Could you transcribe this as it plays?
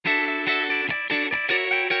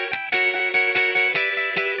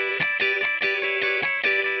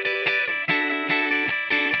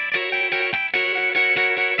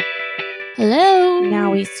Hello.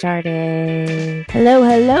 Now we started.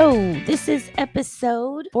 Hello. This is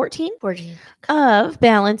episode 14 of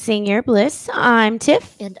Balancing Your Bliss. I'm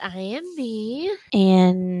Tiff. And I am me.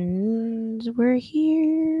 And we're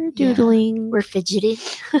here doodling. We're fidgeting.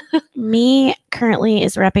 Me currently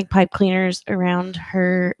is wrapping pipe cleaners around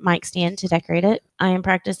her mic stand to decorate it. I am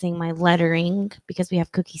practicing my lettering because we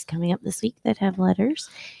have cookies coming up this week that have letters.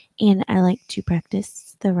 And I like to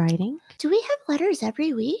practice the writing. Do we have letters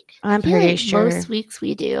every week? I'm pretty sure. Most weeks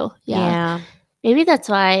we do. Yeah. Maybe that's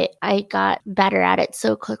why I got better at it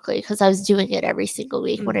so quickly, because I was doing it every single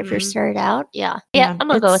week when I first started out. Yeah, I'm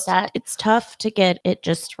going to go with that. It's tough to get it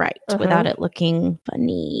just right without it looking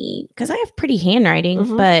funny, because I have pretty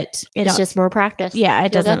handwriting, but it's just more practice. Yeah,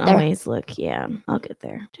 it doesn't always look. Yeah, I'll get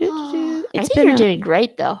there. I think you're doing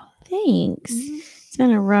great, though. Thanks. It's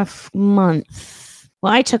been a rough month.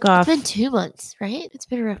 Well, I took off. It's been 2 months, right? It's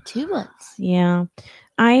been around 2 months. Yeah.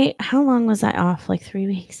 How long was I off? Like 3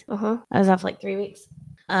 weeks? I was off like 3 weeks.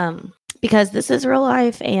 Because this is real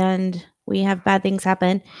life and we have bad things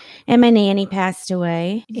happen. And my nanny passed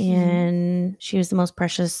away and she was the most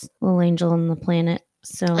precious little angel on the planet.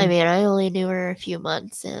 So I mean, I only knew her a few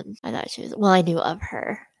months and I thought she was, well, I knew of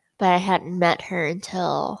her, but I hadn't met her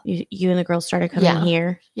until you and the girls started coming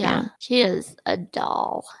here. Yeah. She is a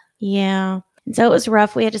doll. Yeah. And so it was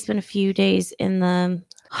rough. We had to spend a few days in the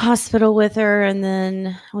hospital with her, and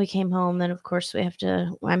then we came home. Then of course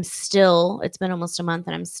it's been almost a month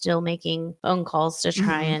and I'm still making phone calls to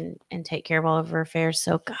try and take care of all of her affairs.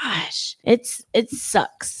 So gosh, it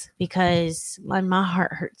sucks because my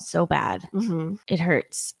heart hurts so bad. It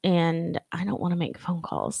hurts and I don't want to make phone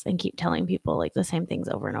calls and keep telling people like the same things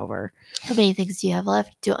over and over. How many things do you have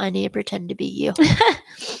left? Do I need to pretend to be you?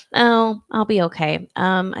 Oh, I'll be okay.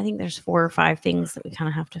 I think there's 4 or 5 things that we kind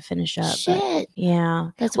of have to finish up. Shit.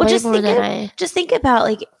 Yeah. That's way more than Just think about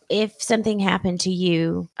like if something happened to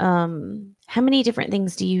you, how many different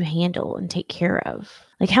things do you handle and take care of?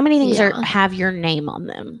 Like how many things have your name on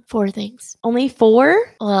them? 4 things. Only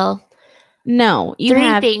 4? Well, no, you 3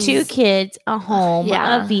 have things. 2 kids, a home,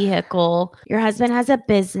 a vehicle. Your husband has a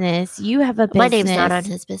business. You have a business. My name's not on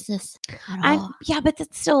his business at all. Yeah, but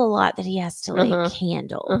that's still a lot that he has to like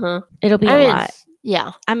handle. It'll be a lot.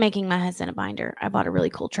 Yeah. I'm making my husband a binder. I bought a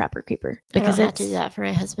really cool trapper keeper because I don't have to do that for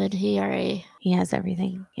my husband. He has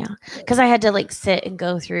everything. Yeah. Because I had to like sit and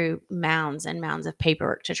go through mounds and mounds of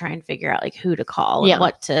paperwork to try and figure out like who to call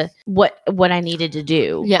and what I needed to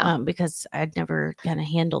do. Yeah. Because I'd never kind of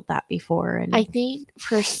handled that before. And I think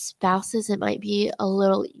for spouses, it might be a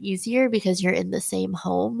little easier because you're in the same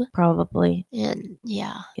home. Probably. And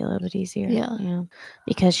a little bit easier. Yeah.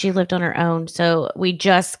 Because she lived on her own. So we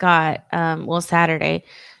just got, Saturday,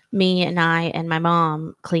 me and I and my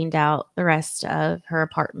mom cleaned out the rest of her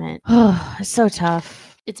apartment. Oh, it's so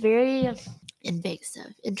tough. It's very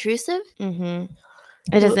intrusive. It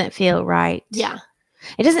doesn't feel right. Yeah.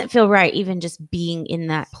 It doesn't feel right even just being in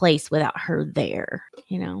that place without her there,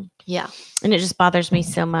 Yeah. And it just bothers me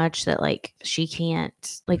so much that like she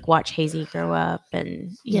can't like watch Hazy grow up and,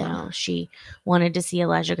 you know, she wanted to see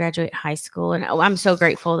Elijah graduate high school. And I'm so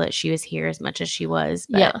grateful that she was here as much as she was.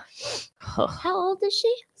 But, How old is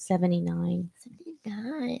she? 79.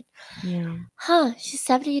 79. Yeah. Huh. She's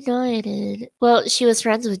 79. And, well, she was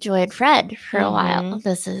friends with Joy and Fred for a while.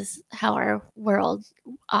 This is how our world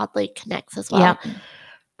oddly connects as well. Yeah.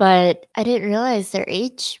 But I didn't realize their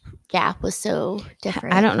age gap was so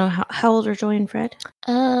different. I don't know. How old are Joy and Fred?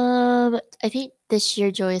 I think this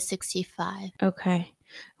year Joy is 65. Okay. I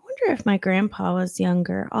wonder if my grandpa was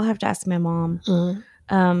younger. I'll have to ask my mom.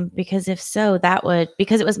 Because if so,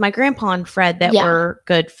 because it was my grandpa and Fred that were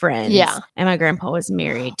good friends. Yeah. And my grandpa was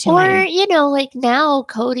married to me. Like now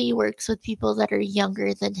Cody works with people that are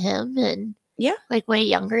younger than him and like way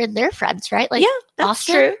younger and they're friends, right? Like that's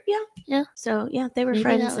Austin? true. Yeah. So they were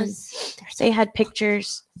friends. They had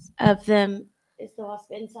pictures of them. Is the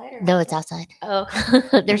wasp inside or no, it's outside. Oh,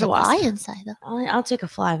 there's a fly inside though. I'll take a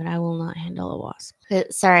fly, but I will not handle a wasp.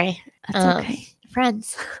 Sorry. That's okay.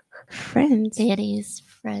 Friends. Nanny's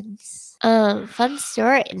friends. Fun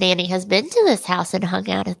story. Nanny has been to this house and hung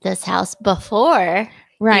out at this house before.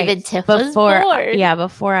 Right. Even Tiff was born. Yeah,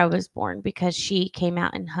 before I was born, because she came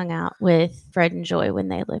out and hung out with Fred and Joy when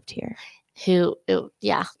they lived here.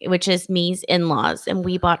 Which is Me's in-laws. And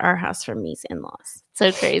we bought our house from Me's in-laws.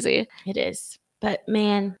 So crazy. It is. But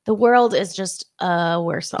man, the world is just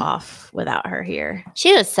worse off without her here.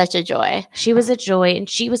 She was such a joy. She was a joy, and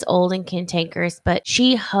she was old and cantankerous, but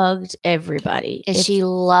she hugged everybody. And she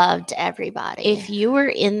loved everybody. If you were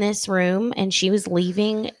in this room and she was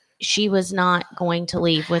leaving, she was not going to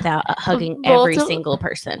leave without hugging every single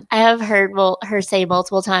person. I have heard her say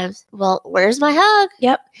multiple times, well, where's my hug?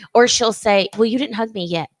 Yep. Or she'll say, well, you didn't hug me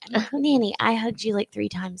yet. I'm like, well, Nanny, I hugged you like 3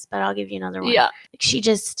 times, but I'll give you another one. Yeah. She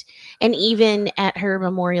just, and even at her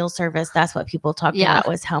memorial service, that's what people talked about,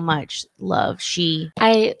 was how much love she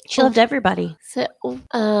loved everybody.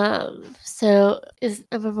 So is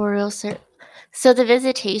a memorial service. So the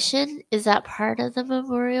visitation, is that part of the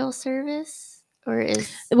memorial service?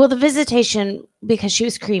 Well, the visitation, because she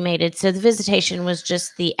was cremated, so the visitation was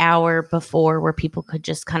just the hour before where people could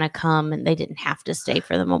just kind of come and they didn't have to stay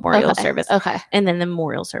for the memorial service. Okay. And then the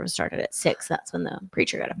memorial service started at 6. That's when the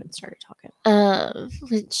preacher got up and started talking.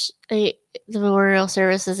 The memorial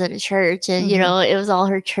service is in a church, and it was all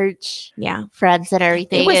her church friends and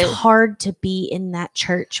everything. It was hard to be in that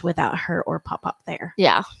church without her or Pop there.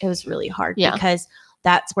 Yeah. It was really hard because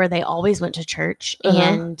that's where they always went to church,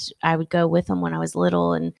 and I would go with them when I was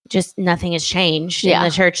little, and just nothing has changed in the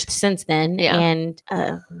church since then. Yeah. And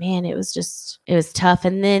man, it was tough.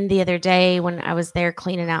 And then the other day when I was there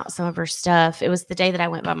cleaning out some of her stuff, it was the day that I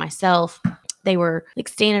went by myself. They were like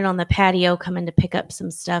standing on the patio coming to pick up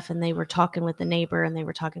some stuff, and they were talking with the neighbor, and they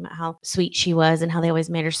were talking about how sweet she was and how they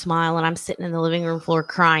always made her smile. And I'm sitting in the living room floor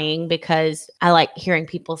crying because I like hearing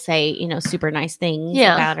people say, super nice things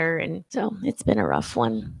about her. And so it's been a rough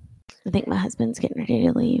one. I think my husband's getting ready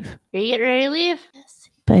to leave. Are you getting ready to leave?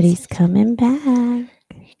 But he's coming back.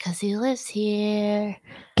 Because he lives here.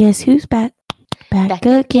 Guess who's back? Back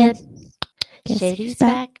again. Shady's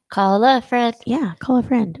back. Call a friend. Yeah, call a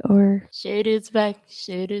friend. Or Shady's back.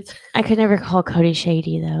 Shady's. I could never call Cody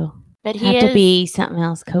Shady though. But he have to be something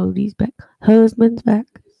else. Cody's back. Husband's back.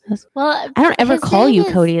 Well, I don't ever call you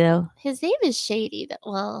Cody though. His name is Shady.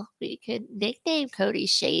 Well, we could nickname Cody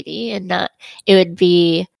Shady, and not. It would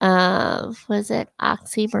be was it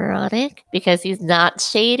oxymoronic because he's not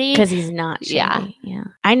shady? Because he's not shady. Yeah.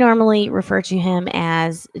 I normally refer to him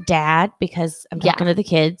as Dad because I'm talking to the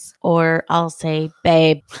kids, or I'll say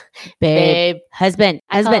babe, husband.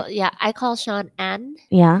 I call Sean N.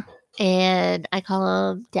 Yeah. And I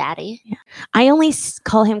call him Daddy. Yeah. I only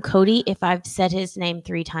call him Cody if I've said his name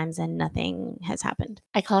 3 times and nothing has happened.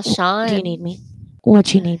 I call Sean. Do you need me?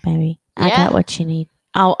 What you need, baby? Yeah. I got what you need.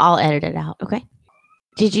 I'll edit it out. Okay.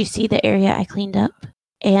 Did you see the area I cleaned up?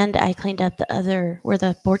 And I cleaned up the other where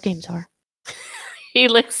the board games are. He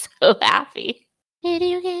looks so happy.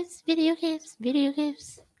 Video games, video games, video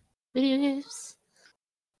games, video games.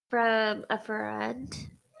 From a friend.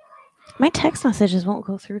 My text messages won't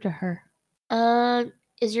go through to her.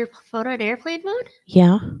 Is your phone on airplane mode?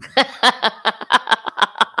 Yeah.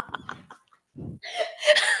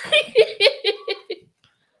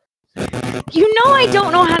 I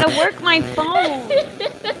don't know how to work my phone.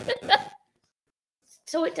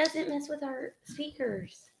 So it doesn't mess with our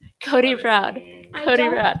speakers. Cody Brown. I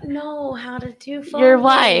don't know how to do phone Your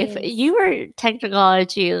wife. You were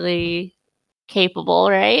technologically capable,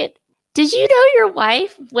 right? Did you know your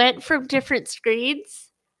wife went from different screens?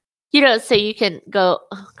 So you can go,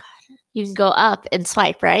 you can go up and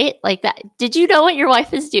swipe, right? Like that. Did you know what your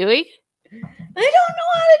wife is doing? I don't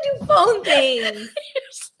know how to do phone things.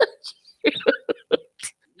 You're so cute.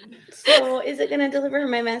 So is it going to deliver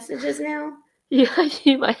my messages now? Yeah,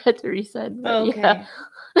 you might have to resend. Okay. Yeah.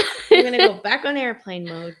 I'm going to go back on airplane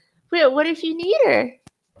mode. Wait, what if you need her?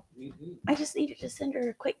 I just needed to send her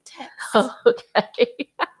a quick text. Oh, okay.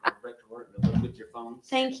 With your phone.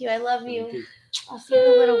 Thank you. I love you. I'll see you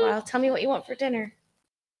in a little while. Tell me what you want for dinner.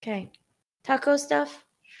 Okay. Taco stuff?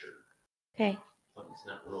 Sure. Okay. It's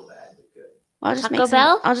not real bad, but good. Well, I'll just Taco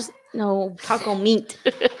Bell? No, taco meat.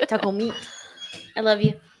 Taco meat. I love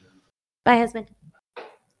you. Bye, husband.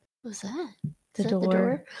 What's that? The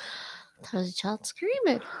door. That was a child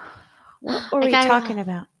screaming. What were we talking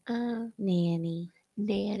about? Nanny.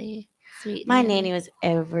 Sweet My Nanny. nanny was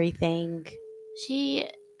everything.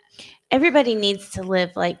 Everybody needs to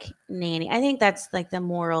live like Nanny. I think that's like the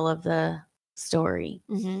moral of the story.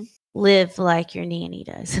 Mm-hmm. Live like your nanny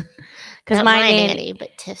does. Because my nanny,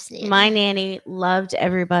 but Tiff's nanny. My nanny loved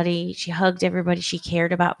everybody. She hugged everybody. She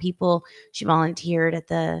cared about people. She volunteered at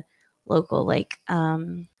the local, it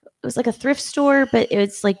was like a thrift store, but it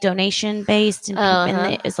was like donation based,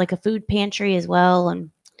 and it was like a food pantry as well.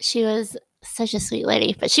 And she was such a sweet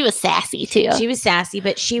lady, but she was sassy too. She was sassy,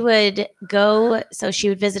 but she would go. So she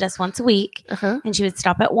would visit us once a week, and she would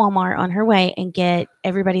stop at Walmart on her way and get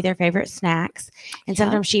everybody their favorite snacks. And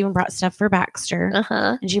sometimes she even brought stuff for Baxter.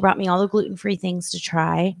 And she brought me all the gluten-free things to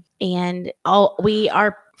try. And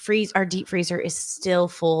our our deep freezer is still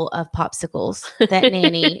full of popsicles that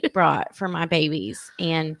Nanny brought for my babies.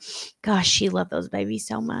 And gosh, she loved those babies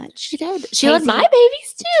so much. She did. She loved Hazy- my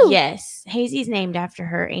babies too. Yes. Hazy's named after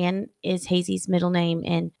her. Anne is Hazy's middle name,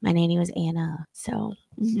 and my nanny was Anna. So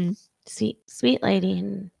sweet lady,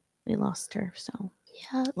 and we lost her. So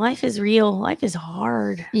Yeah. life is real. Life is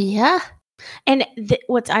hard. Yeah. And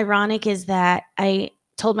what's ironic is that I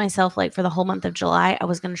told myself, like, for the whole month of July, I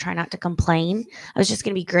was going to try not to complain. I was just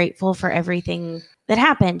going to be grateful for everything that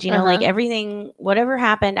happened. You know, like everything, whatever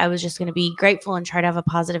happened, I was just going to be grateful and try to have a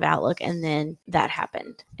positive outlook. And then that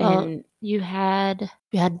happened. Well, and you had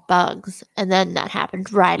bugs, and then that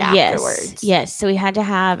happened right afterwards. Yes. So we had to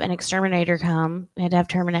have an exterminator come. We had to have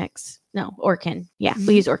Orkin. Yeah,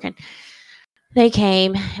 we use Orkin. They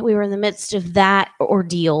came. We were in the midst of that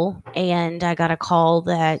ordeal, and I got a call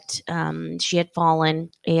that she had fallen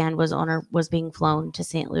and was being flown to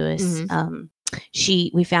St. Louis.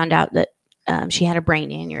 We found out that she had a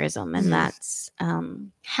brain aneurysm, and that's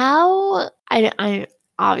how I'm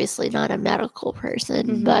obviously not a medical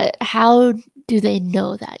person, but how do they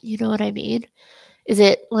know that? You know what I mean? Is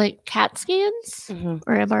it like CAT scans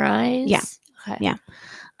or MRIs? Yeah. Okay. Yeah.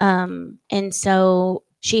 And so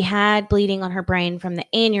she had bleeding on her brain from the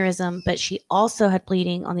aneurysm, but she also had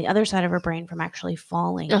bleeding on the other side of her brain from actually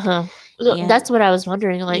falling. That's what I was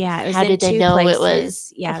wondering. Like, how did they know it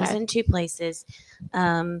was? Yeah, it was in 2 places.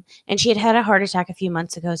 And she had had a heart attack a few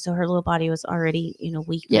months ago, so her little body was already,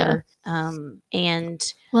 weaker. Yeah.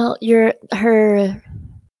 And well, her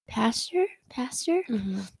pastor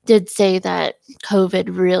did say that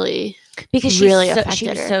COVID really because she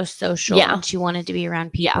was so social, Yeah. and she wanted to be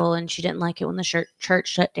around people, and she didn't like it when the church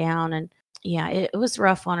shut down, and it was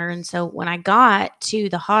rough on her. And so when I got to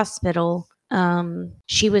the hospital,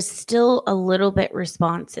 she was still a little bit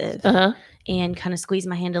responsive and kind of squeezed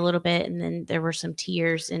my hand a little bit, and then there were some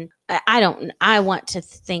tears, and I want to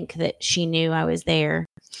think that she knew I was there.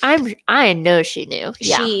 I know she knew.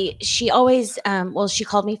 Yeah. She always she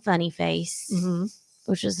called me Funny Face,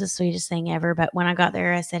 which was the sweetest thing ever. But when I got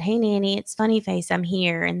there, I said, "Hey, Nanny, it's Funny Face. I'm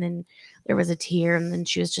here." And then there was a tear, and then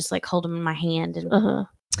she was just like holding my hand, and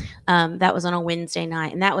that was on a Wednesday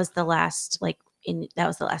night, and that was the last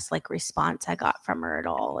response I got from her at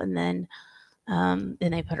all. And then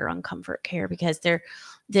they put her on comfort care because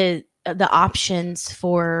the options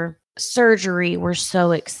for surgery were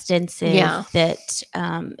so extensive that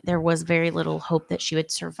there was very little hope that she would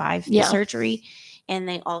survive the surgery. And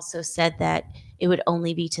they also said that it would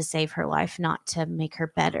only be to save her life, not to make her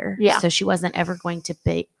better. Yeah. So she wasn't ever going to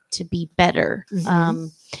be better.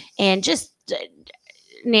 And just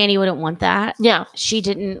Nanny wouldn't want that. Yeah. She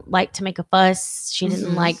didn't like to make a fuss. She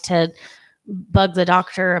didn't like to bug the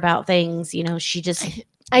doctor about things. She just...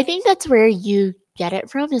 I think that's where you get it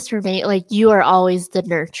from, is for me. Like, you are always the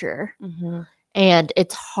nurturer. And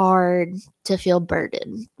it's hard to feel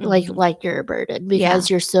burdened, like you're a burden, because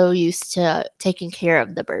you're so used to taking care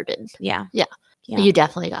of the burden. Yeah. You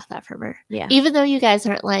definitely got that from her. Yeah. Even though you guys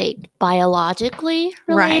aren't like biologically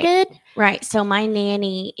related. Right. So my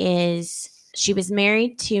nanny she was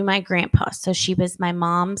married to my grandpa. So she was my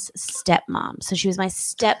mom's stepmom. So she was my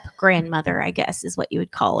step grandmother, I guess is what you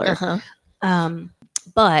would call her.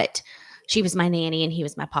 But she was my nanny and he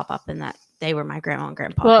was my pop-up, and that they were my grandma and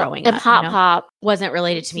grandpa growing up. And Pop wasn't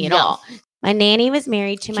related to me at all. My nanny was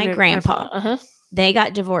married to my grandpa. They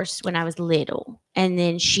got divorced when I was little, and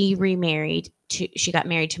then she remarried she got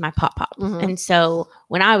married to my pop-pop. And so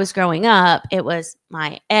when I was growing up, it was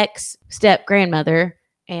my ex step grandmother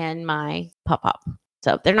and my pop-pop.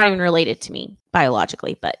 So they're not even related to me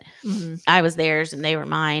biologically, but I was theirs and they were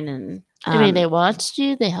mine. And they watched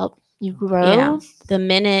you, they helped you grow. Yeah. The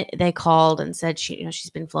minute they called and said she's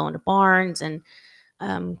been flown to Barnes, and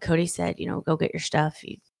Cody said, go get your stuff.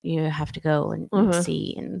 You have to go and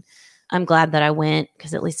see. And I'm glad that I went,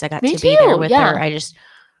 because at least I got to be there with her. I just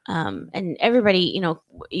and everybody,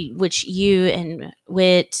 which you and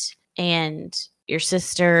Whit and your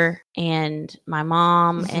sister and my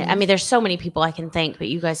mom, and I mean, there's so many people I can thank, but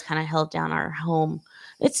you guys kind of held down our home.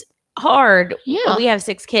 It's hard. Yeah. We have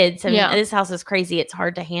 6 kids. I mean, this house is crazy. It's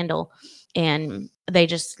hard to handle. And they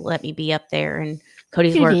just let me be up there, and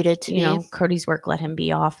Cody's Cody's work let him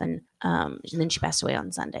be off. And then she passed away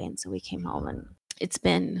on Sunday. And so we came home, and it's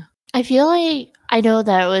been... I feel like, I know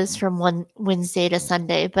that it was from one Wednesday to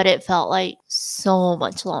Sunday, but it felt like so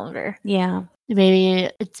much longer. Yeah. Maybe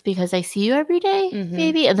it's because I see you every day,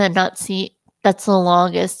 maybe, and then not see. That's the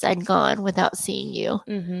longest I'd gone without seeing you.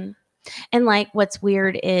 And like, what's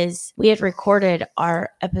weird is we had recorded our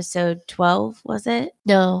episode 12, was it?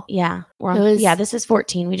 No. Yeah. This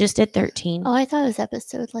 14. We just did 13. Oh, I thought it was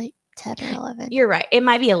episode like 10 or 11. You're right. It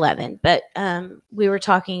might be 11, but we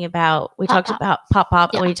talked about Pop, and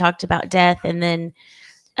Yeah. we talked about death, and then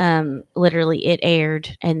literally it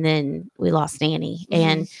aired, and then we lost Nanny.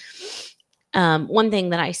 Mhm. And one thing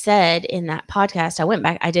that I said in that podcast,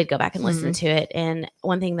 I did go back and listen to it, and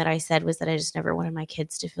one thing that I said was that I just never wanted my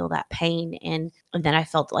kids to feel that pain, and that I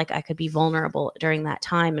felt like I could be vulnerable during that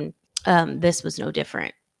time, and this was no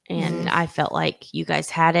different. And I felt like you guys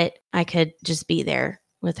had it. I could just be there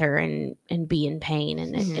with her and be in pain,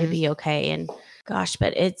 and it'd be okay. And gosh,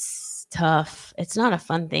 but it's tough. It's not a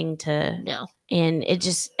fun thing to. No. And it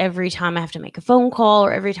just, every time I have to make a phone call,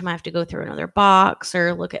 or every time I have to go through another box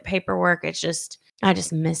or look at paperwork, it's just, I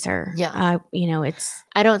just miss her. Yeah. It's.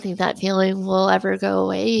 I don't think that feeling will ever go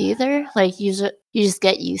away either. Like you just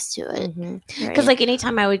get used to it. Because like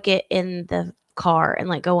anytime I would get in the car and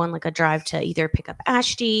like go on like a drive to either pick up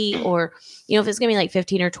Ashton, or if it's gonna be like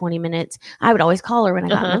 15 or 20 minutes, I would always call her when I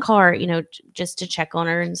got in the car, just to check on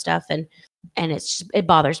her and stuff. And it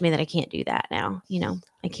bothers me that I can't do that now.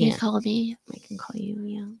 I can't. You call me. I can call you.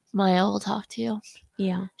 Yeah. Maya will talk to you.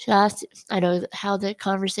 Yeah. She asked, I know how the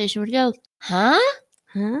conversation would go. Huh?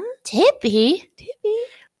 Tippy,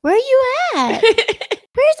 where are you at?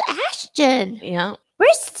 Where's Ashton? Yeah.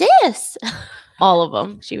 Where's Sis? All of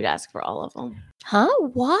them. She would ask for all of them. Huh?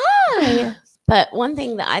 Why? But one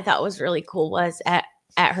thing that I thought was really cool was at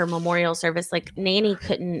her memorial service, like Nanny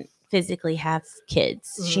couldn't physically have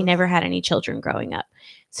kids. She never had any children growing up.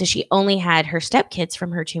 So she only had her stepkids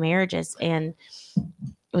from her 2 marriages. And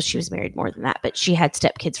she was married more than that, but she had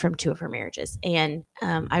stepkids from 2 of her marriages. And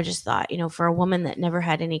I just thought, for a woman that never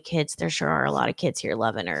had any kids, there sure are a lot of kids here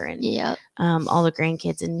loving her, and all the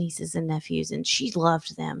grandkids and nieces and nephews, and she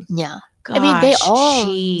loved them. Yeah. Gosh, I mean, they all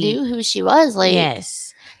knew who she was. Like,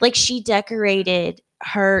 yes. Like she decorated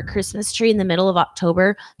her Christmas tree in the middle of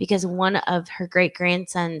October because one of her great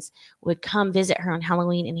grandsons would come visit her on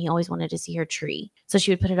Halloween, and he always wanted to see her tree. So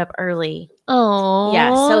she would put it up early. Oh.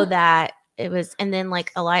 Yeah. So that it was, and then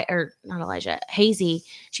like Hazy,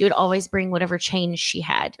 she would always bring whatever change she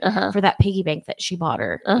had for that piggy bank that she bought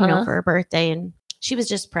her, for her birthday. And she was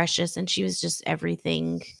just precious, and she was just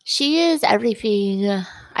everything. She is everything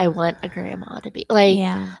I want a grandma to be. Like,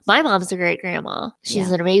 my mom's a great grandma.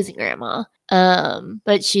 She's an amazing grandma.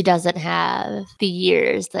 But she doesn't have the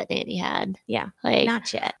years that Nanny had. Yeah. Like,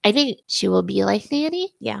 not yet. I think she will be like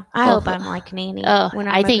Nanny. Yeah. I hope I'm like Nanny. When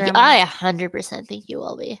I 100% think you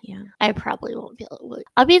will be. Yeah. I probably won't be able to.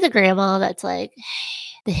 I'll be the grandma that's like,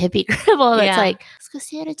 the hippie grandma that's like, let's go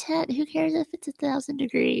stay at a tent. Who cares if it's 1,000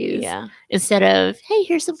 degrees? Yeah. Instead of, hey,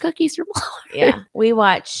 here's some cookies from Walmart. Yeah. We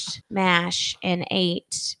watched MASH and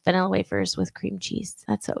ate vanilla wafers with cream cheese.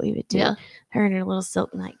 That's what we would do. Yeah. Her in her little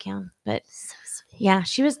silk nightgown. But So sweet. yeah,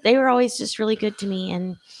 they were always just really good to me.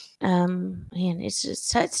 And man, it's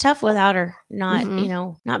tough without her, not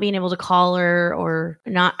not being able to call her, or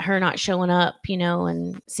not showing up,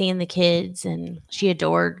 and seeing the kids. And she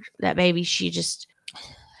adored that baby. She just,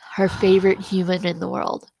 her favorite human in the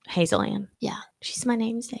world. Hazel Ann. Yeah. She's my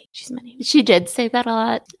namesake. She did say that a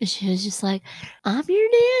lot. She was just like, I'm your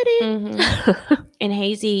Nanny. And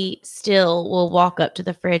Hazy still will walk up to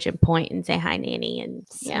the fridge and point and say, hi, Nanny. And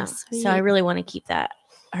sweet. So I really want to keep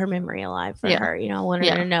her memory alive for her. I want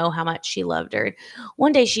her to know how much she loved her.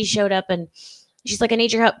 One day she showed up and she's like, I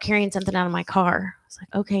need your help carrying something out of my car. I was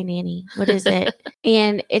like, okay, Nanny, what is it?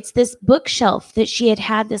 And it's this bookshelf that she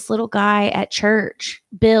had this little guy at church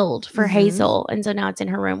build for Hazel. And so now it's in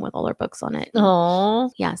her room with all her books on it. Oh.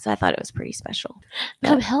 Yeah. So I thought it was pretty special.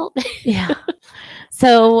 Come help me. Yeah.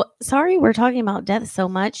 So sorry we're talking about death so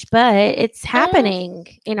much, but it's happening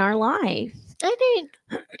in our life. I think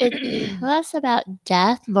it's less about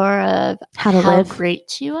death, more of how to live.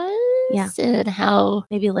 Great she was. Yeah. And how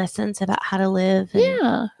maybe lessons about how to live.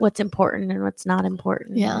 And what's important and what's not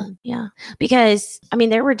important. Yeah. Yeah. Because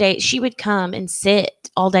there were days she would come and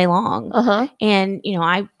sit all day long. And,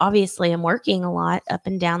 I obviously am working a lot up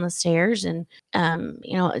and down the stairs. And,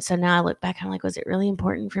 so now I look back, I'm like, was it really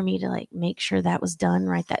important for me to like make sure that was done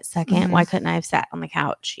right that second? Why couldn't I have sat on the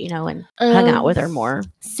couch, and hung out with her more?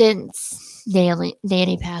 Since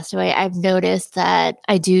Nanny passed away, I've noticed that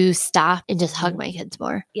I do stop and just hug my kids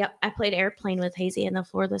more. Yep. I played airplane with Hazy on the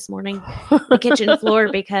floor this morning, the kitchen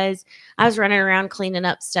floor, because I was running around cleaning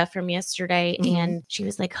up stuff from yesterday. And she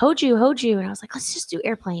was like, hold you. And I was like, let's just do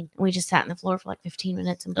airplane. And we just sat on the floor for like 15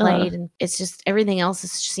 minutes and played. And it's just, everything else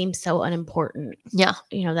seems so unimportant. Yeah.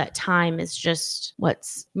 That time is just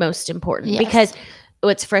what's most important. Yes. Because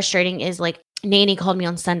what's frustrating is like, Nanny called me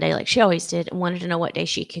on Sunday, like she always did, and wanted to know what day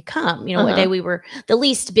she could come. What day we were the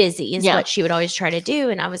least busy is what she would always try to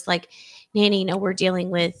do. And I was like, Nanny, we're dealing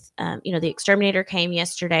with, the exterminator came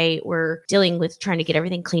yesterday. We're dealing with trying to get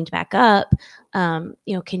everything cleaned back up. Can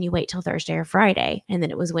you wait till Thursday or Friday? And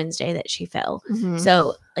then it was Wednesday that she fell. Mhm.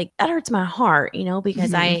 So like that hurts my heart,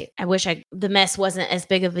 because Mhm. I wish the mess wasn't as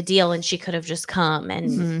big of a deal and she could have just come and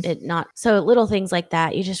Mhm. it not. So little things like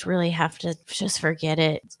that, you just really have to just forget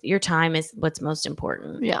it. Your time is what's most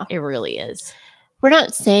important. Yeah. It really is. We're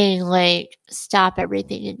not saying like stop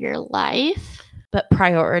everything in your life. But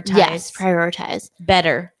prioritize. Yes, prioritize.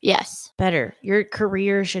 Better. Yes. Better. Your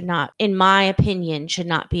career should not, in my opinion, should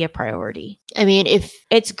not be a priority. I mean, if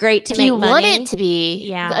It's great to if make you want money. it to be,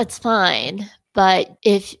 Yeah. that's fine. But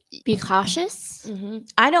be cautious.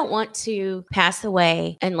 I don't want to pass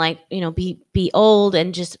away and be old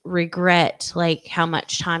and just regret like how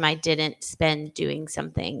much time I didn't spend doing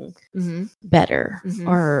something better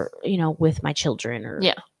or with my children or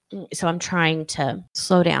So I'm trying to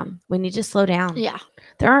slow down. We need to slow down. Yeah.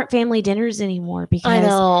 There aren't family dinners anymore I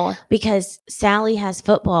know. because Sally has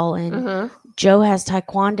football and Joe has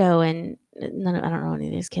taekwondo and I don't know any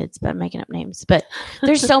of these kids, but I'm making up names. But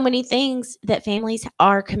there's so many things that families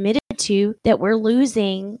are committed to that we're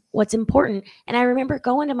losing what's important. And I remember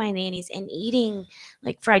going to my nanny's and eating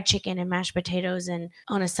like fried chicken and mashed potatoes and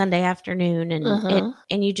on a Sunday afternoon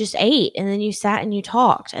and you just ate and then you sat and you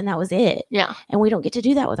talked and that was it. Yeah. And we don't get to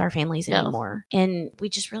do that with our families anymore. And we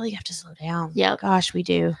just really have to slow down. Yeah. Gosh, we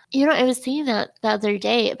do. I was thinking that the other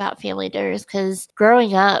day about family dinners because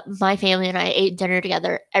growing up, my family and I ate dinner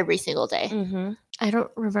together every single day. Mm-hmm. I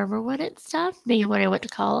don't remember when it stopped, maybe when I went to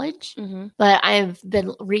college. Mm-hmm. But I've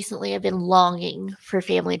been longing for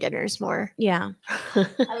family dinners more. Yeah. I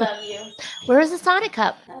love you. Where was the Sonic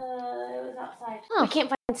cup? It was outside. Oh. We can't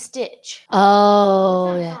find Stitch.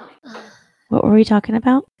 Oh, yeah. What were we talking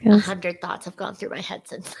about? 100 thoughts have gone through my head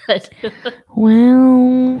since then.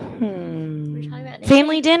 Well, We're talking about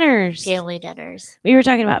family dinners. Family dinners. We were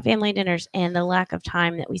talking about family dinners and the lack of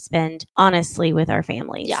time that we spend honestly with our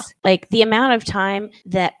families. Yeah. Like the amount of time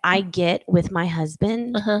that I get with my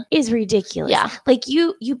husband is ridiculous. Yeah. Like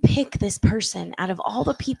you pick this person out of all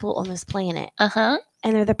the people on this planet.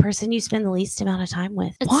 And they're the person you spend the least amount of time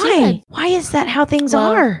with. It's Why? stupid. Why is that how things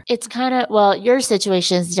are? It's kind of, your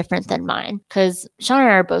situation is different than mine because Sean and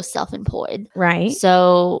I are both self-employed. Right.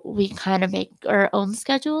 So we kind of make our own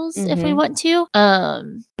schedules if we want to.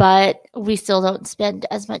 But we still don't spend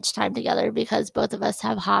as much time together because both of us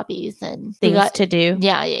have hobbies and things to do.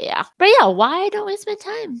 Yeah. But yeah, why don't we spend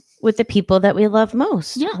time with the people that we love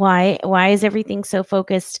most? Yeah. Why is everything so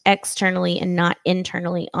focused externally and not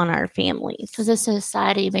internally on our families? Because the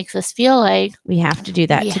society makes us feel like we have to do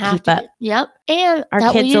that to keep up. Yep. And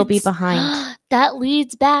our kids will be behind. That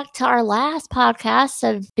leads back to our last podcast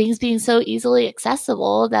of things being so easily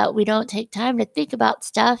accessible that we don't take time to think about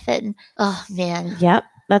stuff. And oh man. Yep.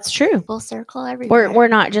 That's true. Full circle everywhere. We're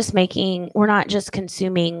not just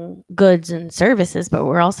consuming goods and services, but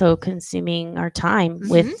we're also consuming our time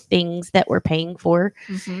with things that we're paying for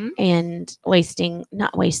and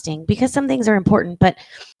not wasting because some things are important. But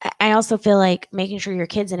I also feel like making sure your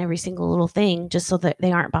kids in every single little thing, just so that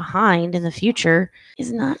they aren't behind in the future,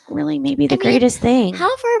 is not really maybe the greatest thing.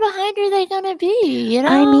 How far behind are they going to be?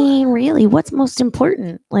 I mean, really, what's most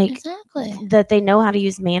important? Like exactly. that they know how to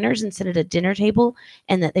use manners and sit at a dinner table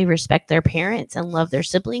and that they respect their parents and love their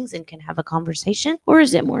siblings and can have a conversation? Or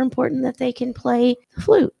is it more important that they can play the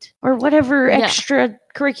flute or whatever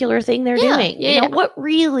extracurricular thing they're doing? What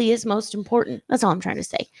really is most important? That's all I'm trying to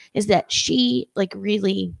say is that she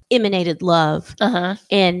really emanated love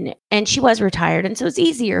and she was retired. And so it's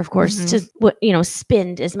easier, of course, to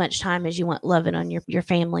spend as much time as you want loving on your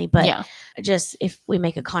family. But just if we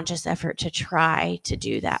make a conscious effort to try to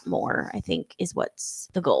do that more, I think is what's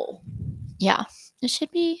the goal. Yeah. It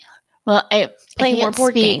should be. Well, playing more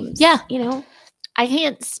board games. Yeah. I I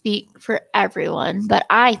can't speak for everyone, but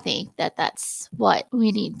I think that that's what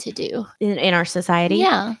we need to do in our society.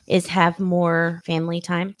 Yeah. Is have more family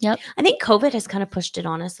time. Yep. I think COVID has kind of pushed it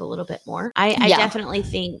on us a little bit more. I definitely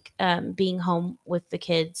think being home with the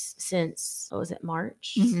kids since, what was it,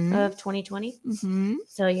 March of 2020?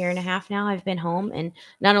 So a year and a half now I've been home, and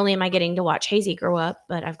not only am I getting to watch Hazy grow up,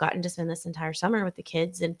 but I've gotten to spend this entire summer with the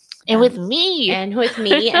kids and with me and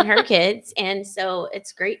her kids. And so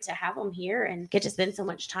it's great to have them here and get to spend so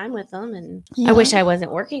much time with them. And I wish I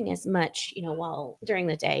wasn't working as much, while during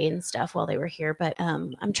the day and stuff while they were here. But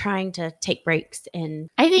I'm trying to take breaks and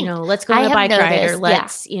I think let's go on a bike ride, or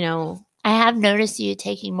let's I have noticed you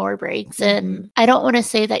taking more breaks, and Mhm. I don't want to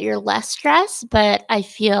say that you're less stressed, but I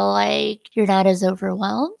feel like you're not as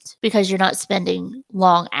overwhelmed because you're not spending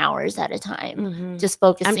long hours at a time, Mhm. just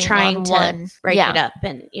focusing I'm trying on to one. break Yeah. it up,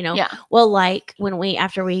 and Yeah. well, like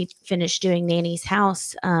after we finished doing Nanny's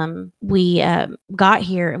house, we got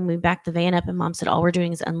here and we backed the van up, and Mom said all we're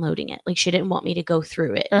doing is unloading it. Like, she didn't want me to go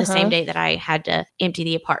through it the same day that I had to empty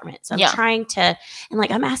the apartment. So I'm trying to, and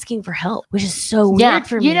like I'm asking for help, which is so weird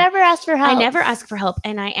for me. You never asked for help. I never ask for help.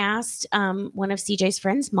 And I asked one of CJ's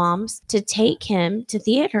friends' moms to take him to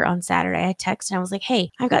theater on Saturday. I texted and I was like,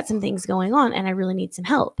 hey, I've got some things going on and I really need some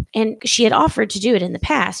help. And she had offered to do it in the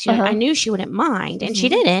past. I knew she wouldn't mind, and she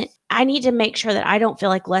didn't. I need to make sure that I don't feel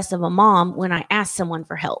like less of a mom when I ask someone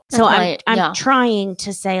for help. So I'm trying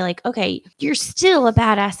to say, like, okay, you're still a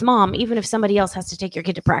badass mom, even if somebody else has to take your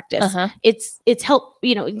kid to practice. It's help,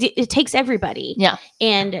 it takes everybody. Yeah.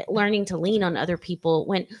 And learning to lean on other people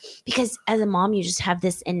because as a mom, you just have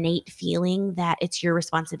this innate feeling that it's your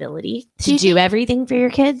responsibility to do everything for your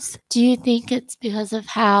kids. Do you think it's because of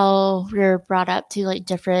how we're brought up to like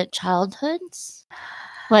different childhoods?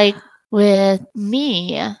 Like with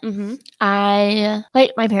me, I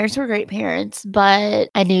my parents were great parents, but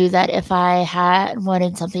I knew that if I had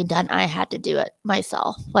wanted something done, I had to do it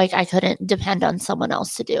myself. Like, I couldn't depend on someone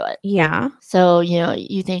else to do it. Yeah. So,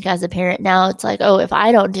 you think as a parent now, it's like, oh, if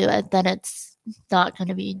I don't do it, then it's not going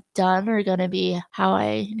to be done or going to be how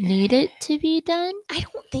I need it to be done.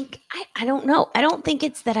 I don't know. I don't think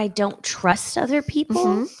it's that I don't trust other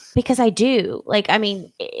people, because I do. Like, I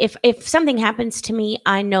mean, if something happens to me,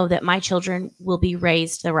 I know that my children will be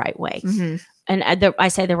raised the right way. And I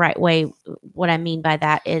say the right way. What I mean by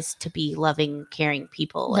that is to be loving, caring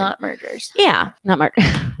people. Not murderers. Yeah. Not murder.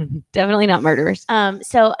 Definitely not murderers.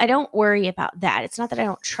 So I don't worry about that. It's not that I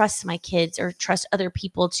don't trust my kids or trust other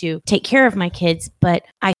people to take care of my kids, but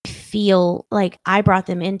I feel like I brought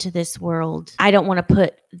them into this world. I don't want to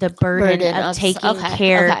put the burden of taking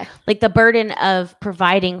care, like the burden of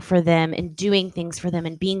providing for them and doing things for them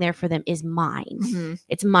and being there for them is mine.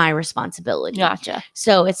 It's my responsibility. Gotcha.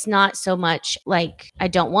 So it's not so much like I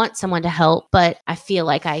don't want someone to help, but I feel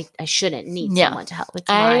like I shouldn't need someone to help. It's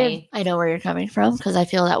I know where you're coming from, because I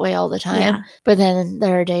feel that way all the time. Yeah. But then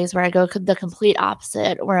there are days where I go the complete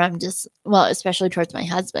opposite, where I'm just, especially towards my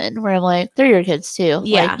husband, where I'm like, they're your kids too.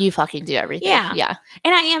 Yeah. Like, you fucking do everything. Yeah. Yeah.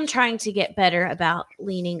 And I am trying to get better about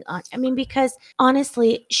leaning on, because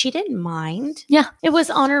honestly, she didn't mind. Yeah. It was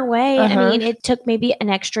on her way. I mean, it took maybe an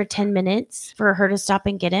extra 10 minutes for her to stop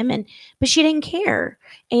and get him, but she didn't care.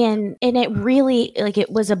 And it really, like, it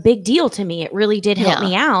was a big deal to me. It really did help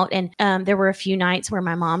me out. And there were a few nights where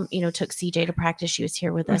my mom, took CJ to practice. She was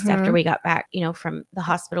here with us after we got back, from the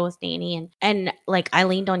hospital with Nanny. And like, I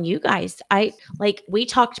leaned on you guys. We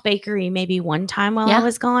talked bakery maybe one time while I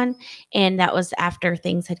was gone. And that was after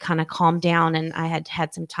things had kind of calmed down and I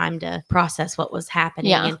had some time to process what was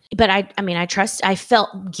happening. Yeah. But I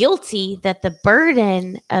felt guilty that the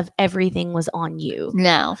burden of everything was on you.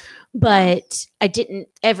 No. But I didn't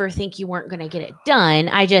ever think you weren't going to get it done.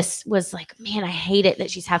 I just was like, man, I hate it that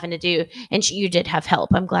she's having to do. And you did have help.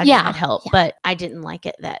 I'm glad you had help. But I didn't like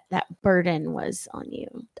it that burden was on you.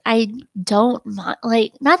 I don't mind.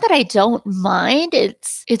 Like, not that I don't mind.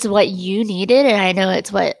 It's what you needed, and I know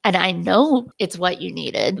it's what you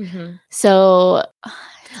needed. So.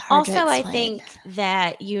 Also, I think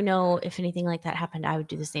that, if anything like that happened, I would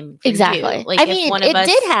do the same for exactly. you. Like, I mean, it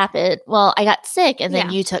did happen. Well, I got sick, and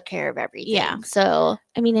then you took care of everything. Yeah. So,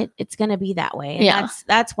 I mean, it's going to be that way. And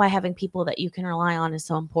that's why having people that you can rely on is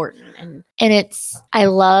so important. And I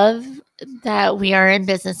love that we are in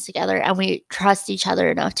business together and we trust each other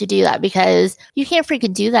enough to do that, because you can't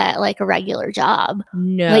freaking do that like a regular job.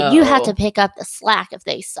 No. Like, you have to pick up the slack if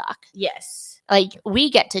they suck. Yes. Like, we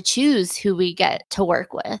get to choose who we get to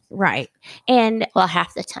work with. Right. And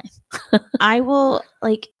half the time. I will,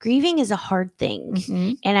 grieving is a hard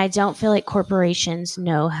thing. And I don't feel like corporations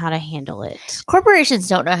know how to handle it. Corporations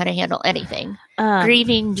don't know how to handle anything.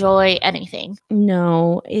 Grieving, joy, anything.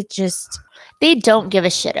 No, it just... They don't give a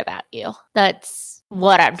shit about you. That's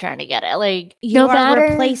what I'm trying to get at. Like, you are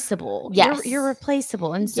replaceable. Yes. You're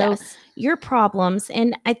replaceable. And so your problems,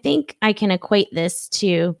 and I think I can equate this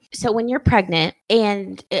to, so when you're pregnant,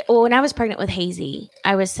 and when I was pregnant with Hazy,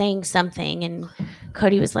 I was saying something and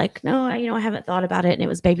Cody was like, no, I haven't thought about it. And it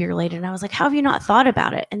was baby related. And I was like, how have you not thought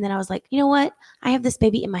about it? And then I was like, you know what? I have this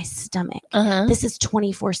baby in my stomach. This is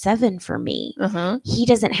 24/7 for me. He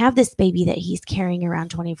doesn't have this baby that he's carrying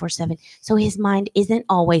around 24/7. So his mind isn't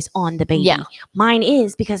always on the baby. Yeah. Mine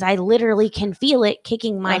is, because I literally can feel it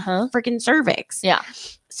kicking my freaking cervix. Yeah.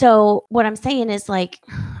 So what I'm saying is, like,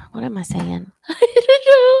 what am I saying? I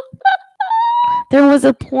don't know. There was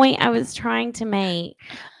a point I was trying to make.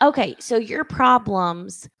 Okay, so your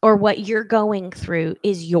problems or what you're going through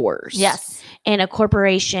is yours. Yes. And a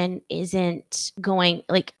corporation isn't going,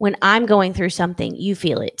 like when I'm going through something, you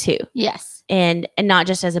feel it too. Yes. And not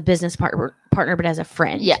just as a business partner, but as a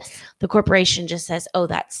friend. Yes. The corporation just says, "Oh,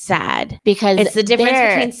 that's sad." Because It's the difference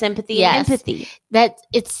they're- between sympathy yes. and empathy. that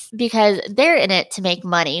it's because they're in it to make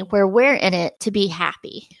money, where we're in it to be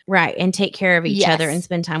happy. Right. And take care of each other Yes. and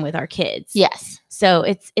spend time with our kids. Yes. So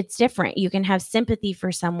it's different. You can have sympathy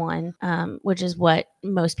for someone, which is what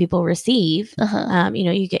most people receive. Uh-huh.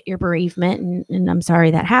 You get your bereavement and I'm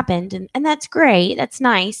sorry that happened. And that's great. That's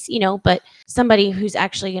nice, but somebody who's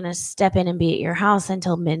actually going to step in and be at your house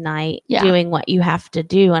until midnight Yeah. doing what you have to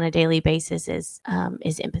do on a daily basis is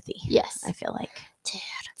empathy. Yes. I feel like. Dude,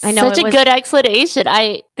 I know such it a was- good explanation.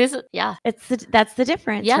 Yeah. That's the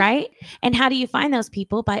difference, Yeah. right? And how do you find those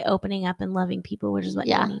people? By opening up and loving people, which is what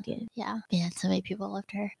Yeah. Nanny did. Yeah. Man, so many people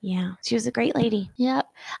loved her. Yeah. She was a great lady. Yep.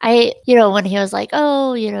 When he was like,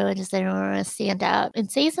 oh, just I don't want to stand up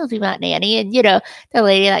and say something about Nanny. And, the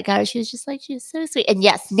lady that got her, she was just like, she was so sweet. And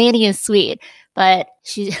yes, Nanny is sweet, but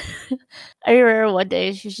I remember one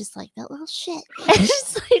day she was just like, that little shit. And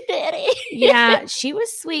she's like, Nanny. Yeah, she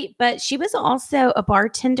was sweet, but she was also a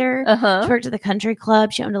bartender. Uh-huh. She worked at the country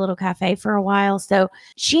club. She owned a little cafe for a while. So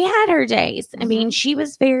she had her days. I mean, she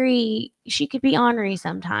was she could be ornery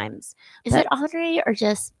sometimes. Is but- it ornery or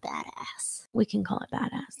just badass? We can call it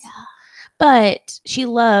badass. Yeah. But she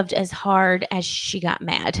loved as hard as she got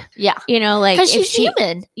mad. Yeah. Like Because if she's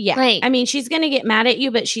human. Yeah. Like- I mean, she's going to get mad at you,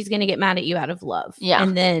 but she's going to get mad at you out of love. Yeah.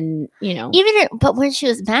 And then, But when she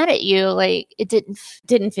was mad at you, like, it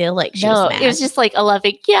didn't feel like she was mad. it was just like a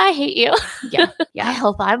loving, yeah, I hate you. yeah. I Yeah.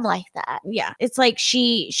 hope I'm like that. Yeah. It's like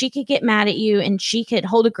she could get mad at you and she could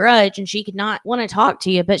hold a grudge and she could not want to talk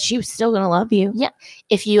to you, but she was still going to love you. Yeah.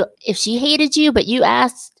 If she hated you, but you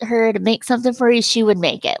asked her to make something for you, she would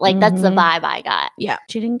make it. Like, that's the Mhm. vibe I got. Yeah.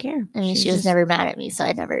 She didn't care. I mean, she was just- never mad at me, so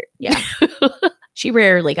I never. Yeah. She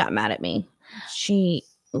rarely got mad at me. She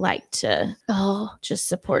liked to Oh, just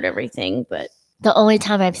support everything, but the only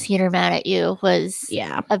time I've seen her mad at you was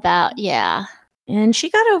yeah. about, yeah. And she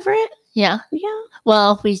got over it. Yeah. Yeah.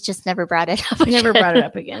 Well, we just never brought it up. We never brought it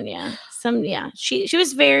up again. Yeah. She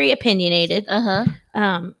was very opinionated. Uh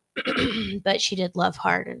huh. But she did love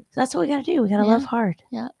hard. And that's what we got to do. We got to Yeah. love hard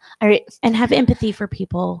All right. and have empathy for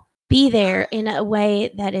people. Be there in a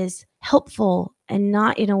way that is helpful and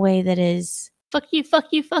not in a way that is, Fuck you, fuck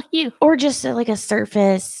you, fuck you. or just like a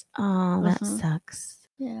surface. Oh, that Mhm. sucks.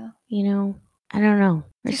 Yeah. I don't know.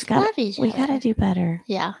 We Just gotta, love each we other. gotta do better.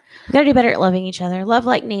 Yeah. We gotta do better at loving each other. Love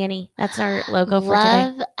like Nanny. That's our logo for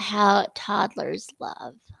today. Love how toddlers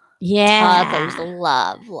love. Yeah. Toddlers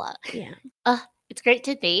love. Yeah. It's great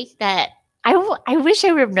to think that I wish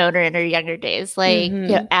I would have known her in her younger days, like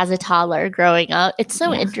Mhm. as a toddler growing up. It's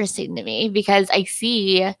so Yeah. interesting to me because I've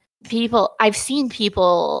seen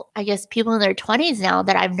people, I guess people in their 20s now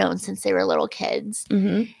that I've known since they were little kids.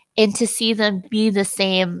 Mm-hmm. And to see them be the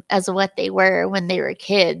same as what they were when they were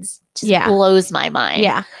kids just Yeah. blows my mind.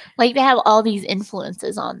 Yeah. Like they have all these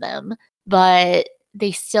influences on them, but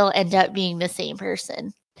they still end up being the same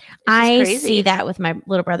person. It's just I crazy. see that with my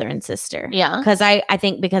little brother and sister. Yeah. Because I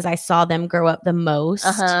think because I saw them grow up the most,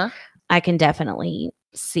 Uh-huh. I can definitely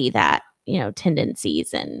see that,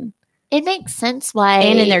 tendencies and It makes sense why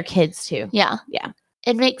in their kids too. Yeah. Yeah.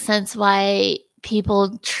 It makes sense why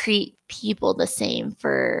people treat people the same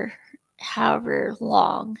for however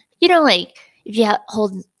long. Like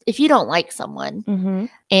if you don't like someone Mm-hmm.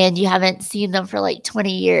 and you haven't seen them for like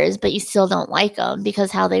 20 years, but you still don't like them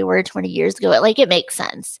because how they were 20 years ago, it makes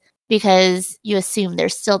sense because you assume they're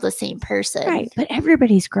still the same person. Right. But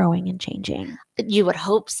everybody's growing and changing. You would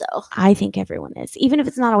hope so. I think everyone is, even if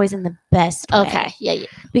it's not always in the best way. Okay. Yeah.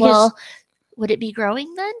 Because Well, would it be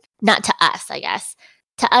growing then? Not to us, I guess.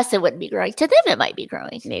 To us, it wouldn't be growing. To them, it might be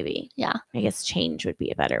growing. maybe. Yeah. I guess change would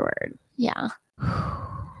be a better word. Yeah.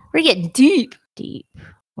 We're getting deep. Deep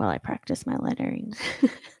while I practice my lettering.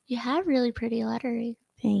 You have really pretty lettering.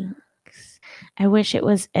 Thanks. I wish it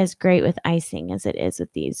was as great with icing as it is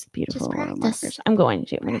with these beautiful little practice. markers. I'm going to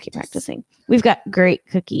keep Practice. practicing. We've got great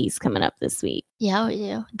cookies coming up this week. Yeah, we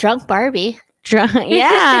do. Drunk Barbie. Drunk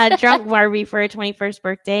Barbie for her 21st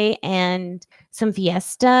birthday and some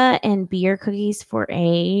fiesta and beer cookies for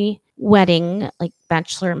a wedding, like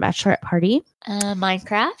bachelor and bachelorette party.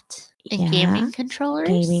 Minecraft. And Yeah. gaming controllers.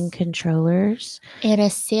 Gaming controllers. And a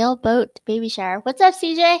sailboat baby shower. What's up,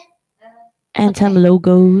 CJ? and Okay. some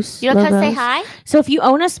logos. You want to come say logos. hi? So if you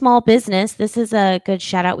own a small business, this is a good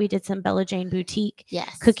shout out. We did some Bella Jane Boutique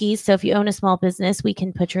Yes. cookies. So if you own a small business, we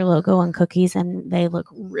can put your logo on cookies and they look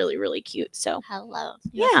really, really cute. So Hello.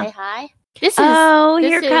 You wanna Yeah. say hi? This is.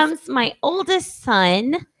 here is- comes my oldest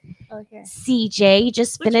son, Oh, here. CJ. He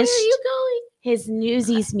just Which way are finished you going? his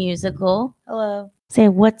Newsies musical. Hello. Say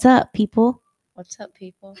what's up, people. What's up,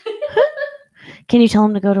 people? Can you tell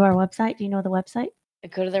them to go to our website? Do you know the website?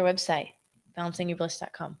 Go to their website,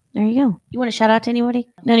 balancingyourbliss.com. There you go. You want to shout out to anybody?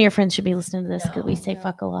 None of your friends should be listening to this because we say No.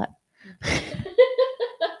 fuck a lot.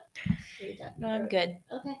 No, I'm good.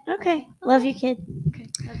 Okay. Okay. Love you, kid.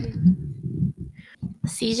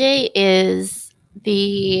 CJ is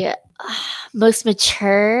the most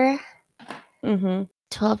mature Mm-hmm.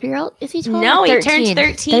 12-year-old. Is he 12? No, or he turned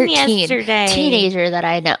 13 yesterday. Teenager that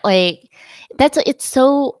I know. Like it's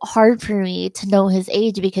so hard for me to know his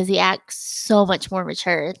age because he acts so much more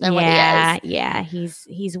mature than what he is. Yeah.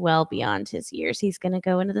 He's well beyond his years. He's gonna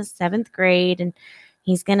go into the 7th grade, and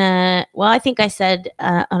he's gonna. Well, I think I said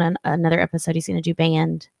on another episode he's gonna do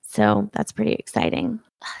band. So that's pretty exciting.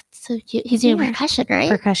 It's so cute. He's doing Yeah. percussion, right?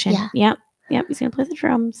 Percussion. Yeah. Yep. He's gonna play the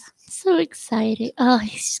drums. So exciting. Oh,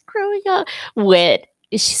 he's growing up.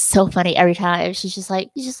 She's so funny every time. She's just like,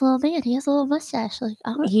 he's just a little man. He has a little mustache. Like,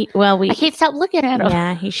 oh, I can't stop looking at him.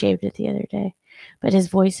 Yeah, he shaved it the other day, but his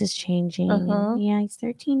voice is changing. Uh-huh. Yeah, he's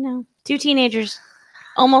 13 now. 2 teenagers,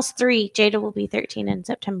 almost 3. Jada will be 13 in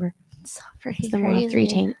September. So freaking So then we'll have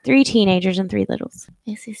crazy. 3 teenagers and 3 littles.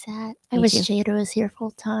 Makes me sad. I Me wish too. Jada was here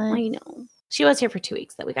full time. I know. She was here for 2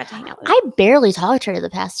 weeks that we got to hang out with. I barely talked to her the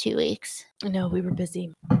past 2 weeks, know we were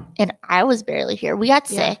busy. and I was barely here. We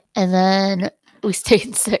got Yeah. sick, and then we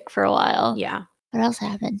stayed sick for a while. Yeah. What else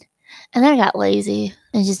happened? And then I got lazy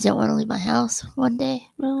and just didn't want to leave my house one day.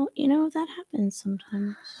 Well, that happens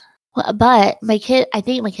sometimes. Well, but I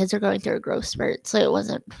think my kids are going through a growth spurt, so it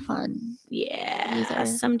wasn't fun. Yeah. Either.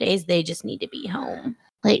 Some days they just need to be home.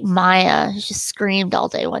 Like Maya, she just screamed all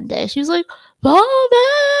day one day. She was like,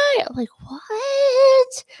 "Mommy!" I'm like,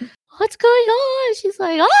 "What? What's going on?" She's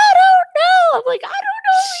like, "I don't know." I'm like, "I don't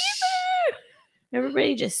know either."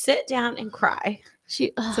 Everybody just sit down and cry.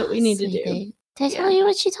 That's what we need to sweet do. thing. Did I Yeah. tell you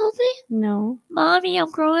what she told me? No. Mommy, I'm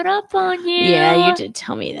growing up on you. Yeah, you did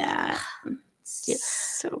tell me that. Yeah.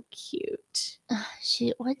 So cute.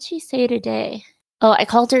 What'd she say today? Oh, I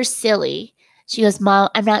called her silly. She goes, "Mom,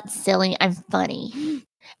 I'm not silly. I'm funny."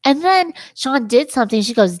 And then Sean did something.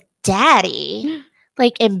 She goes, "Daddy,"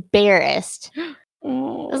 like embarrassed.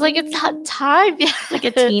 I was like, "It's not time yet." like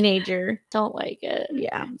a teenager. Don't like it.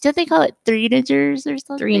 Yeah. Don't they call it three-nagers or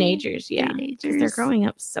something? Three-nagers, yeah. 'Cause Three-nagers. they're growing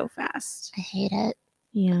up so fast. I hate it.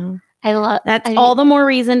 Yeah. I love That's all the more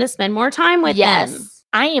reason to spend more time with yes. them.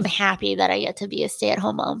 I am happy that I get to be a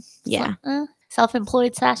stay-at-home mom. Yeah.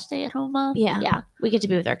 Self-employed / stay-at-home mom. Yeah. Yeah. We get to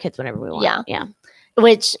be with our kids whenever we want. Yeah. Yeah.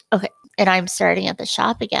 Which, okay. And I'm starting at the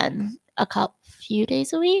shop again few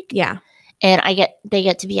days a week. Yeah. And they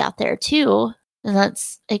get to be out there too. And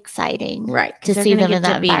that's exciting. Right. To see them in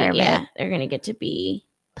that environment. Yeah. They're going to get to be.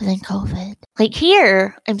 But then COVID. Like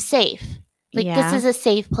here, I'm safe. Like Yeah. this is a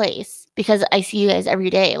safe place because I see you guys every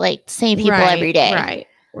day. Like same people every day. Right.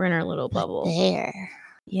 We're in our little But bubble. there.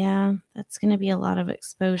 Yeah. That's going to be a lot of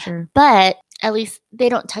exposure. But at least they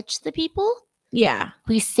don't touch the people. Yeah.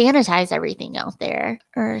 We sanitize everything out there.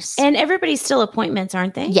 And everybody's still appointments,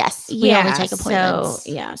 aren't they? yes, we only take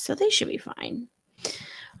appointments. So they should be fine.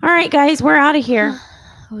 All right, guys, we're out of here.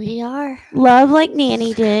 We are. Love like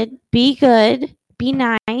Nanny did. Be good. Be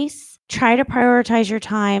nice. Try to prioritize your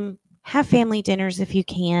time. Have family dinners if you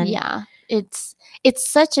can. Yeah. It's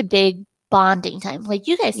such a big bonding time. Like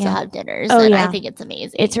you guys still Yeah. have dinners. Oh, and yeah. I think it's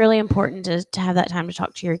amazing. It's really important to have that time to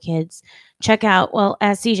talk to your kids. Check out, well,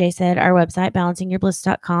 as CJ said, our website,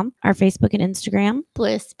 balancingyourbliss.com, our Facebook and Instagram.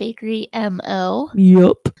 Bliss Bakery MO.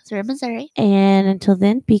 Yep. We're in Missouri. And until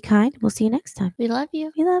then, be kind. We'll see you next time. We love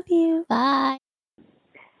you. We love you. Bye.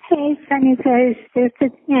 Hey, Funny Face, this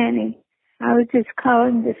is Nanny. I was just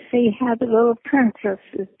calling to see how the little princess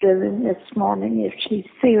is doing this morning, if she's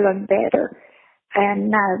feeling better.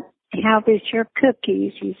 And how was your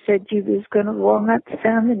cookies? You said you was going to warm up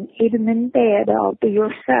some and eat them in bed all by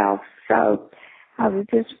yourself. So I was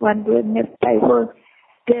just wondering if they were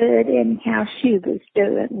good and how she was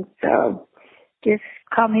doing. So just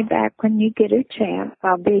call me back when you get a chance.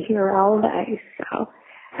 I'll be here all day. So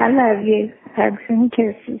I love you. Hugs and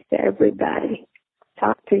kisses to everybody.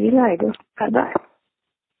 Talk to you later. Bye-bye.